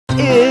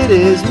It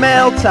is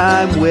mail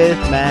time with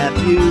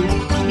Matthew.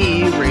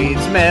 He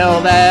reads mail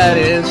that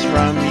is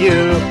from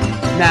you.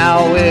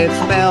 Now it's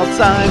mail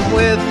time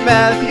with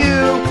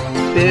Matthew.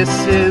 This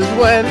is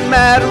when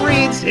Matt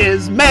reads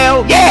his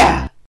mail.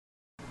 Yeah!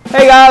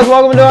 Hey guys,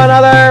 welcome to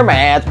another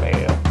Matt's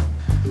Mail.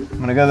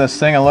 I'm gonna go to this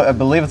thing. I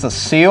believe it's a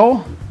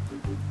seal.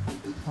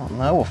 I don't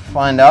know. We'll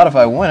find out if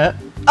I win it.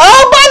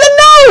 Oh,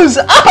 by the nose!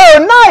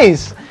 Oh,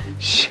 nice!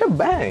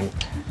 Shebang.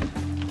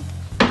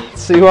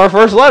 Let's see who our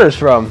first letter's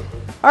from.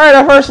 Alright,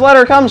 our first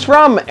letter comes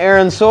from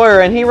Aaron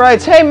Sawyer, and he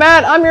writes, "Hey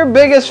Matt, I'm your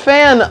biggest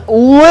fan."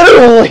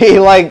 Literally,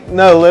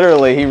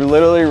 literally. He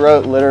literally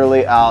wrote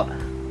literally out,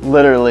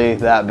 literally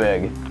that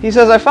big. He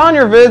says, "I found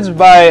your vids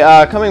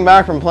by coming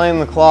back from playing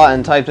the claw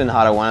and typed in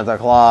how to win at the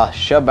claw.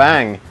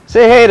 Shebang.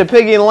 Say hey to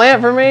Piggy and Lant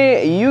for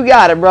me. You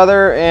got it,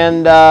 brother."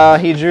 And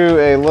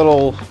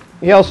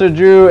he also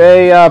drew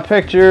a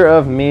picture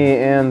of me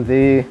and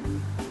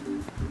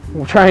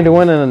trying to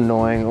win an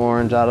annoying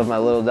orange out of my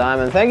little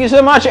diamond. Thank you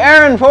so much,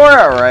 Aaron, for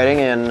writing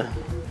in.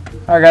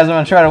 Alright guys, I'm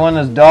going to try to win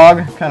this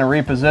dog. Kind of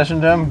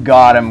repositioned him.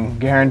 Got him,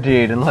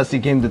 guaranteed. Unless he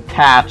came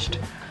detached.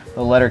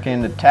 The letter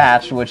came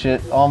detached, which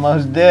it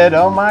almost did.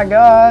 Oh my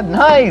god,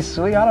 nice!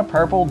 We got a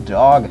purple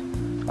dog.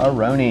 A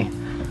Roni.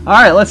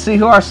 Alright, let's see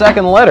who our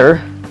second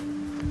letter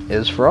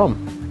is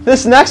from.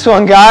 This next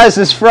one, guys,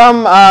 is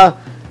from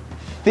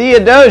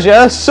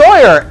Theodosia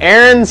Sawyer,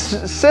 Aaron's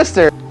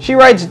sister. She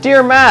writes,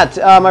 "Dear Matt,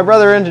 my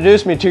brother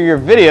introduced me to your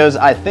videos.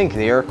 I think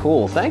they are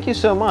cool. Thank you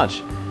so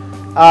much.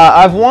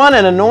 I've won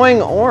an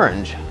annoying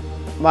orange.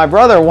 My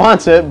brother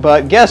wants it,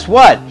 but guess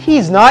what?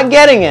 He's not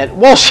getting it."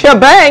 Well,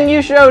 shebang,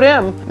 you showed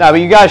him. No, but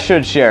you guys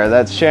should share.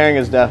 That sharing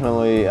is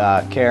definitely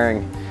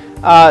caring.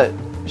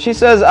 She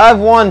says, "I've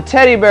won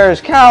teddy bears,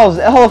 cows,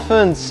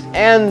 elephants,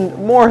 and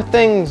more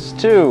things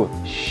too."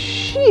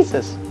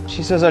 Jesus.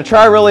 She says, "I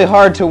try really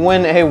hard to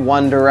win a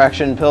One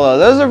Direction pillow."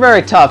 Those are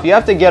very tough. You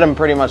have to get them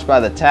pretty much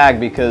by the tag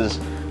because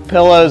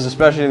pillows,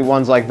 especially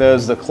ones like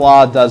those, the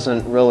claw there's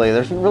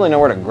really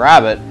nowhere to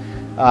grab it.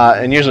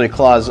 And usually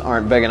claws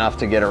aren't big enough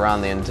to get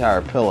around the entire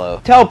pillow.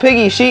 Tell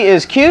Piggy she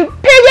is cute.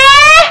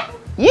 Piggy!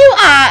 You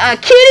are a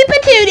cutie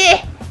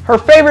patootie! Her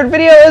favorite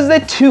video is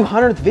the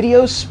 200th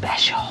video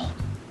special.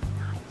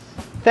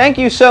 Thank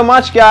you so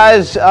much,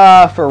 guys,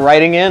 for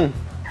writing in.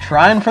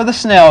 Trying for the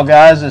snail,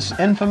 guys. This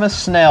infamous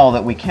snail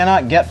that we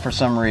cannot get for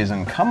some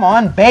reason. Come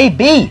on,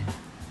 baby!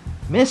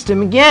 Missed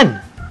him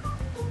again.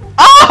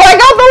 Oh, I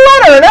got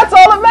the letter! That's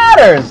all that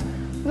matters!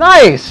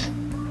 Nice!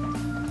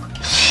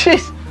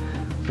 Jeez.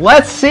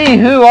 Let's see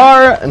who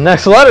our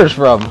next letter's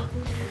from.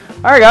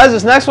 Alright guys,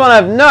 this next one I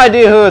have no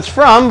idea who it's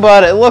from,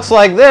 but it looks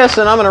like this,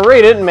 and I'm going to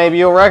read it, and maybe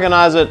you'll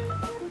recognize it.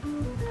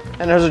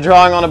 And there's a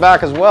drawing on the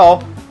back as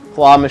well.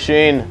 Claw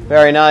machine.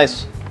 Very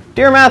nice.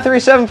 "Dear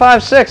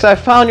Matt3756, I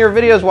found your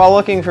videos while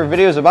looking for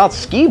videos about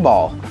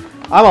skee-ball.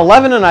 I'm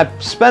 11 and I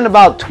spend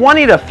about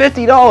 $20 to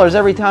 $50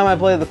 every time I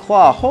play the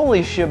claw.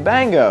 Holy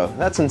shebango.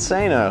 That's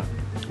insano.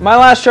 My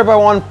last trip I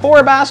won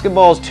 4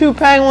 basketballs, 2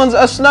 penguins,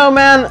 a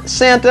snowman,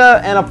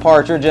 Santa, and a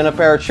partridge in a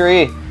pear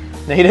tree."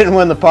 Now, he didn't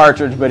win the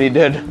partridge, but he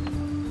did,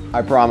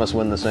 I promise,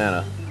 win the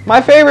Santa.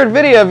 "My favorite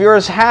video of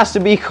yours has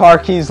to be car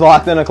keys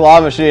locked in a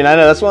claw machine." I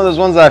know, that's one of those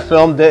ones that I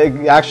filmed.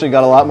 It actually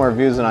got a lot more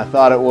views than I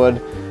thought it would.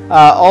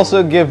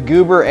 Also give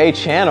Goober a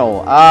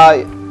channel.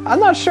 I'm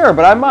not sure,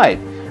 but I might.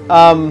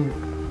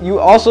 You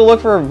also look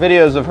for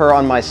videos of her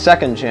on my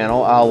second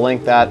channel. I'll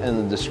link that in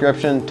the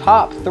description.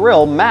 Top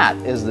Thrill Matt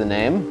is the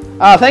name.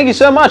 Thank you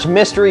so much,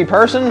 mystery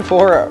person,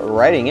 for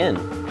writing in.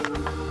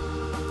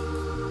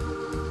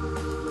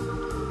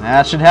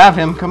 That should have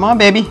him. Come on,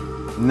 baby.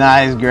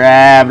 Nice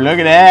grab. Look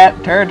at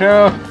that.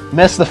 Turtle.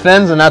 Missed the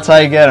fins, and that's how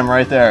you get him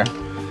right there.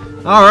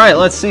 All right,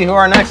 let's see who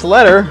our next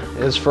letter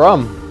is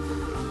from.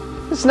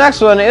 This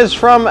next one is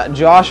from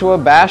Joshua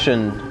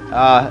Bashan.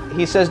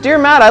 He says, "Dear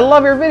Matt, I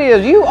love your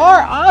videos. You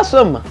are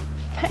awesome.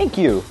 Thank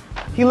you."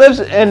 He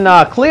lives in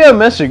Clio,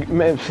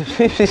 Michigan.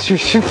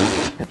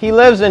 He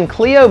lives in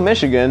Clio,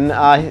 Michigan.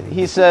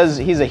 He says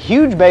he's a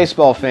huge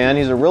baseball fan.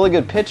 He's a really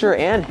good pitcher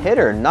and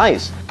hitter.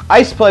 Nice. I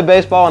used to play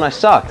baseball and I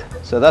sucked,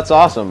 so that's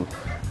awesome.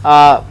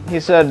 He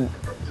said,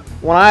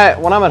 when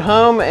I'm at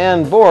home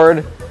and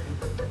bored,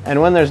 and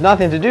when there's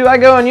nothing to do, I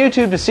go on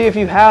YouTube to see if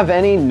you have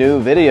any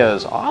new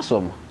videos.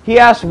 Awesome. He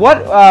asked,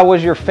 what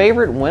was your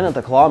favorite win at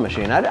the claw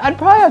machine? I'd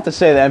probably have to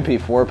say the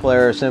MP4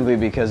 player, simply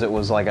because it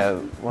was like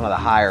one of the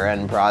higher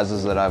end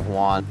prizes that I've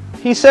won.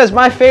 He says,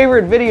 "My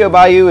favorite video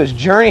by you is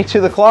Journey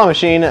to the Claw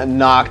Machine,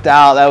 knocked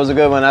out." That was a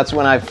good one. That's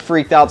when I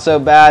freaked out so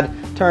bad,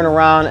 turned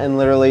around and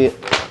literally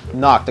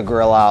knocked the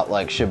grill out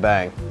like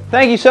shebang.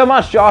 Thank you so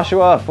much,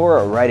 Joshua,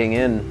 for writing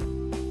in.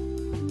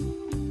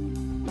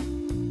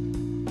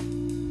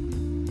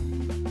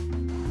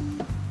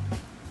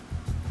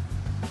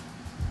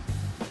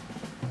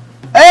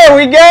 There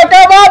we go,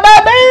 come on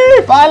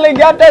baby! Finally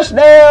got the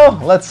snail!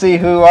 Let's see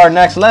who our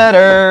next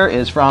letter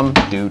is from.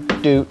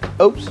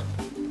 Oops.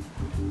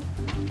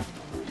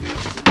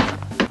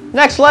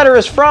 Next letter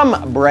is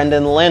from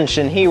Brendan Lynch,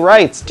 and he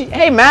writes,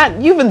 "Hey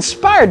Matt, you've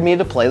inspired me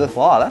to play the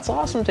claw." That's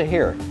awesome to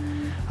hear.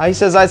 He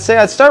says, I'd say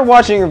I'd start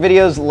watching your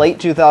videos late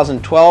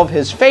 2012.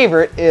 His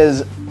favorite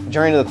is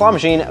Journey to the Claw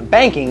Machine,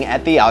 Banking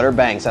at the Outer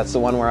Banks. That's the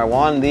one where I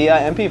won the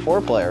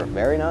MP4 player.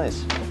 Very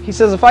nice. He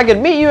says, if I could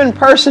meet you in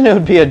person, it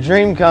would be a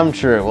dream come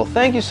true. Well,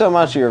 thank you so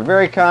much. You're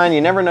very kind.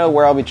 You never know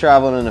where I'll be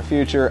traveling in the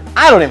future.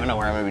 I don't even know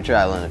where I'm going to be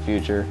traveling in the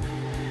future.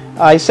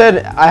 He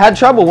said, I had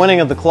trouble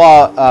winning at the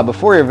Claw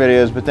before your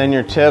videos, but then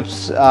your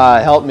tips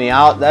helped me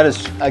out. That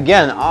is,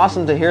 again,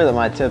 awesome to hear that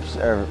my tips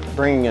are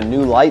bringing a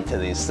new light to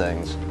these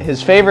things.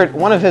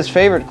 One of his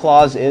favorite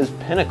claws is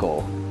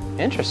Pinnacle.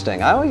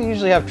 Interesting. I always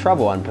usually have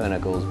trouble on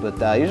Pinnacles, but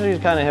usually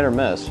it's kind of hit or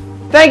miss.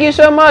 Thank you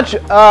so much,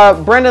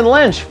 Brendan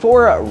Lynch,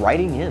 for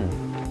writing in.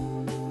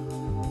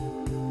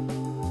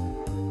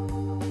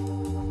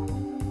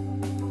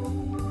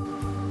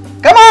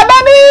 Come on,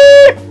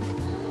 baby!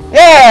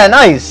 Yeah,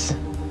 nice.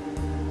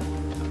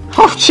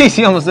 Oh, jeez,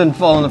 he almost didn't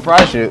fall in the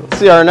prize chute. Let's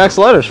see where our next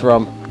letter's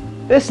from.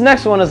 This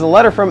next one is a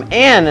letter from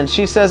Anne, and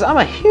she says, I'm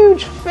a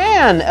huge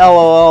fan,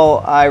 LOL,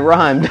 I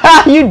rhymed.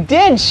 Ha, you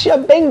did,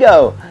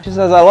 bingo! She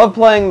says, I love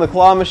playing the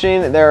claw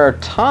machine. There are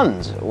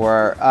tons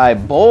where I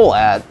bowl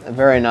at.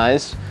 Very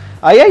nice.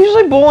 Yeah,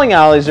 usually bowling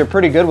alleys are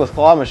pretty good with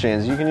claw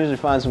machines. You can usually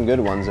find some good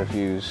ones if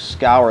you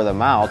scour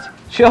them out.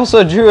 She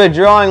also drew a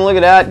drawing, look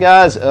at that,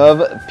 guys,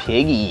 of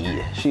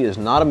Piggy. She is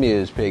not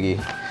amused, Piggy.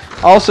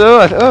 Also,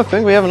 I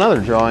think we have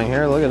another drawing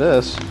here. Look at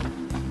this.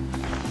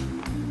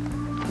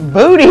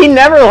 Booty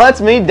never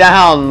lets me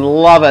down.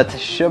 Love it.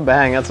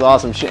 Shebang. That's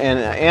awesome. And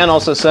Anne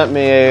also sent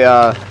me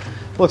a,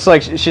 looks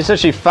like, she said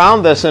she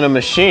found this in a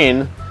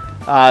machine.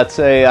 It's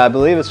a, I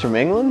believe it's from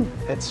England.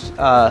 It's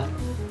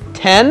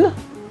 10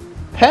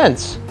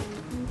 pence.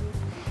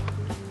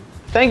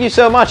 Thank you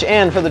so much,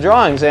 Anne, for the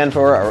drawings and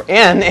for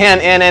Anne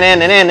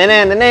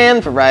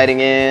for writing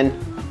in.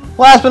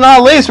 Last but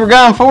not least, we're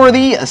going for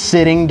the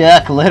sitting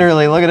duck.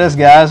 Literally, look at this,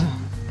 guys.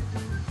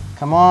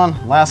 Come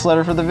on, last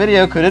letter for the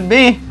video. Could it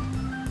be?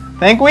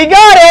 Think we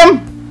got him!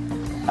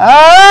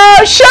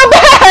 Oh,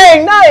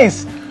 shebang!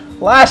 Nice!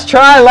 Last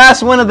try,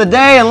 last win of the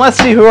day, and let's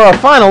see who our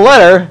final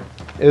letter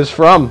is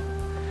from.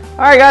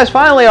 Alright guys,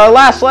 finally our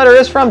last letter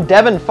is from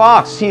Devin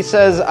Fox. He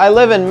says, I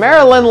live in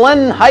Maryland,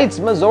 Lynn Heights,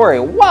 Missouri.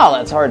 Wow,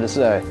 that's hard to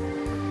say.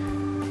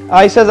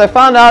 He says, I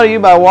found out of you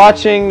by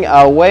watching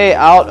Way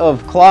Out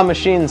of Claw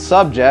Machine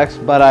Subjects,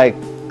 but I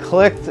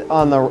clicked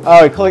on the,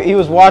 he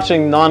was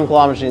watching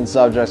non-claw machine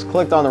subjects,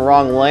 clicked on the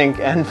wrong link,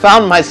 and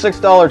found my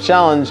 $6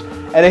 challenge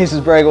at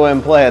Ace's Breakaway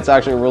and Play. It's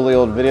actually a really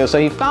old video, so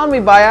he found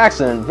me by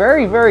accident.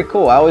 Very, very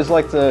cool. I always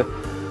like to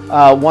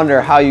wonder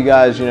how you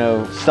guys,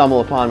 stumble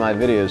upon my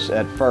videos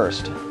at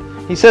first.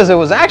 He says, it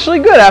was actually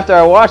good after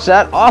I watched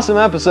that awesome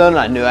episode, and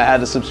I knew I had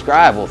to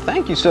subscribe. Well,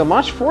 thank you so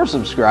much for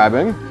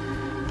subscribing.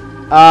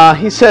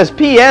 He says,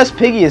 P.S.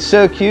 Piggy is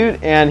so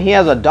cute, and he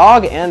has a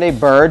dog and a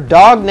bird.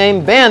 Dog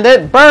named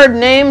Bandit, bird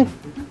named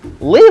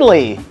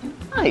Lily.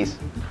 Nice.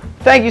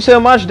 Thank you so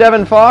much,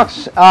 Devin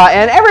Fox,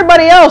 and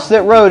everybody else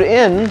that wrote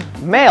in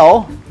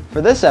mail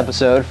for this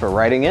episode for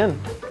writing in.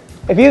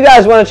 If you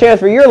guys want a chance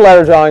for your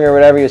letter drawing or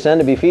whatever you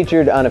send to be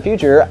featured on a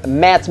future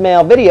Matt's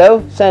Mail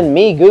video, send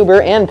me,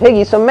 Goober, and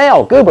Piggy some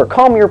mail. Goober,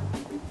 comb your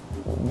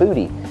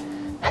booty.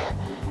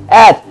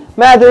 At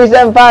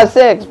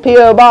Matt3756,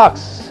 P.O.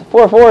 Box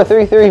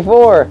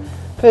 44334,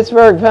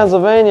 Pittsburgh,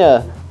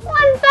 Pennsylvania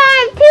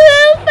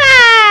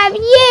 15205.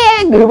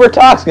 Yeah, Goober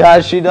talks,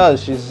 guys. She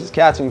does. This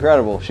cat's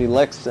incredible. She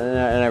licks and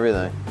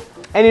everything.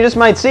 And you just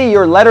might see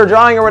your letter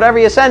drawing or whatever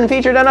you send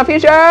featured in a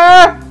future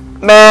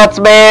Matt's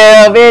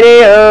Mail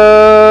video.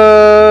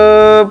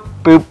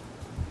 Boop.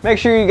 Make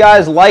sure you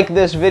guys like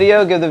this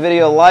video. Give the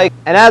video a like.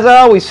 And as I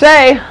always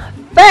say,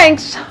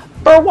 thanks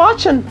for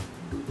watching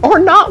or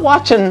not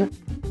watching.